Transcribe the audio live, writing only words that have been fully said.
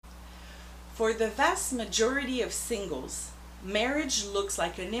For the vast majority of singles, marriage looks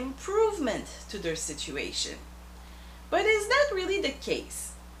like an improvement to their situation. But is that really the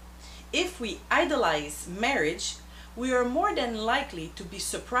case? If we idolize marriage, we are more than likely to be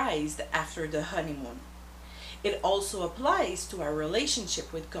surprised after the honeymoon. It also applies to our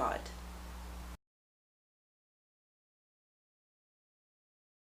relationship with God.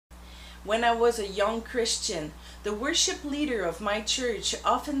 When I was a young Christian, the worship leader of my church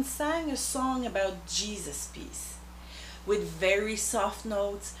often sang a song about Jesus' peace. With very soft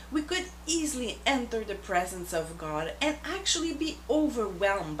notes, we could easily enter the presence of God and actually be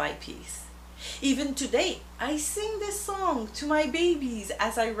overwhelmed by peace. Even today, I sing this song to my babies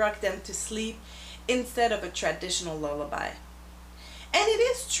as I rock them to sleep instead of a traditional lullaby. And it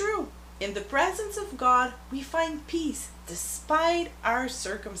is true. In the presence of God, we find peace despite our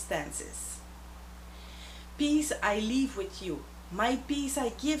circumstances. Peace I leave with you. My peace I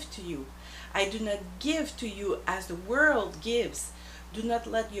give to you. I do not give to you as the world gives. Do not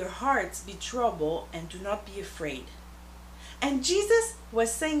let your hearts be troubled and do not be afraid. And Jesus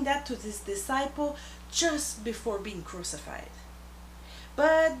was saying that to his disciple just before being crucified.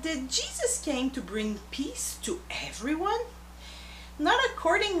 But did Jesus came to bring peace to everyone? Not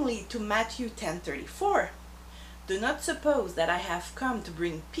accordingly to Matthew 10:34. Do not suppose that I have come to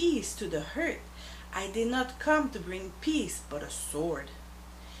bring peace to the hurt. I did not come to bring peace, but a sword.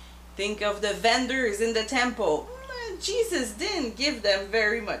 Think of the vendors in the temple. Jesus didn't give them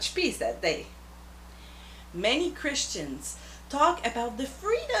very much peace that day. Many Christians talk about the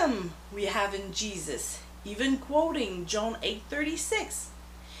freedom we have in Jesus, even quoting John 8:36.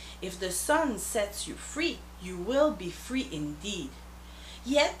 If the Son sets you free, you will be free indeed.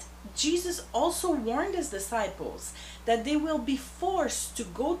 Yet, Jesus also warned his disciples that they will be forced to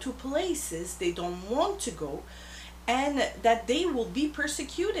go to places they don't want to go and that they will be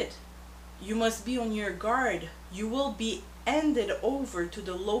persecuted. You must be on your guard. You will be handed over to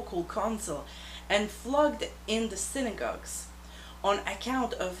the local council and flogged in the synagogues. On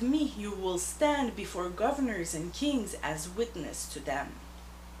account of me, you will stand before governors and kings as witness to them.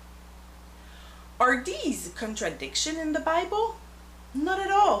 Are these contradictions in the Bible? Not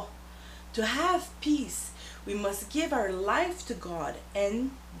at all. To have peace, we must give our life to God,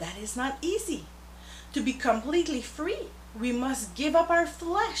 and that is not easy. To be completely free, we must give up our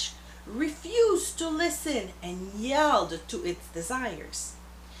flesh, refuse to listen, and yield to its desires.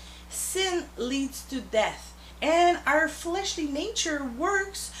 Sin leads to death, and our fleshly nature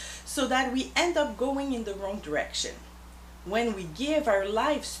works so that we end up going in the wrong direction. When we give our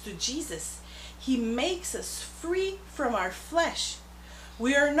lives to Jesus, He makes us free from our flesh.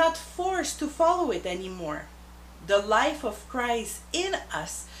 We are not forced to follow it anymore. The life of Christ in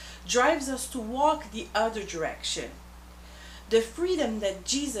us drives us to walk the other direction. The freedom that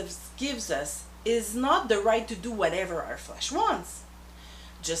Jesus gives us is not the right to do whatever our flesh wants.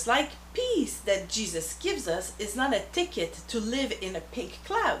 Just like peace that Jesus gives us is not a ticket to live in a pink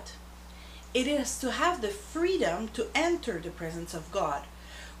cloud. It is to have the freedom to enter the presence of God,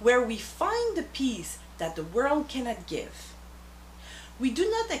 where we find the peace that the world cannot give. We do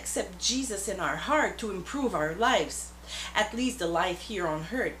not accept Jesus in our heart to improve our lives, at least the life here on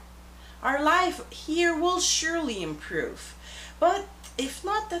earth. Our life here will surely improve, but if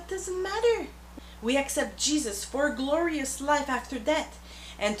not, that doesn't matter. We accept Jesus for a glorious life after death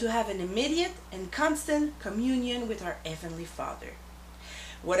and to have an immediate and constant communion with our Heavenly Father.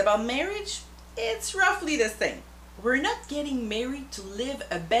 What about marriage? It's roughly the same. We're not getting married to live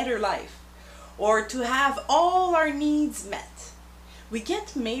a better life or to have all our needs met. We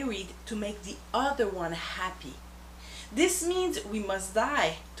get married to make the other one happy. This means we must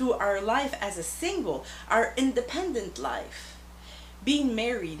die to our life as a single, our independent life. Being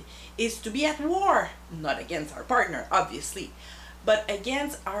married is to be at war, not against our partner, obviously, but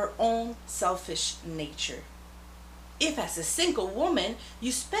against our own selfish nature. If as a single woman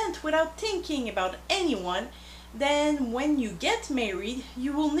you spend without thinking about anyone, then when you get married,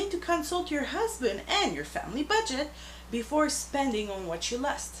 you will need to consult your husband and your family budget before spending on what you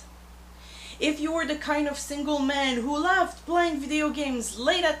lust. If you were the kind of single man who loved playing video games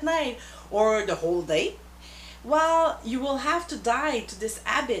late at night or the whole day, well, you will have to die to this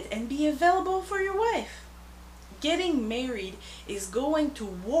habit and be available for your wife. Getting married is going to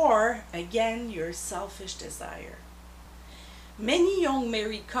war against your selfish desire. Many young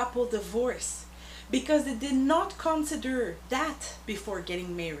married couples divorce because they did not consider that before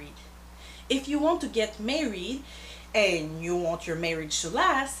getting married. If you want to get married and you want your marriage to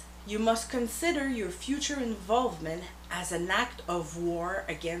last, you must consider your future involvement as an act of war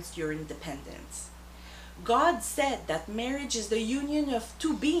against your independence. God said that marriage is the union of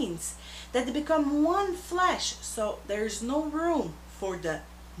two beings, that they become one flesh, so there's no room for the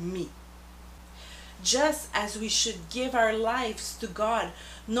me. Just as we should give our lives to God,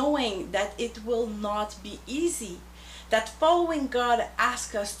 knowing that it will not be easy, that following God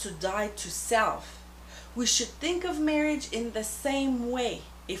asks us to die to self, we should think of marriage in the same way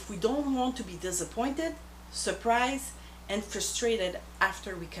if we don't want to be disappointed, surprised, and frustrated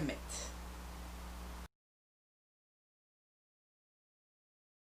after we commit.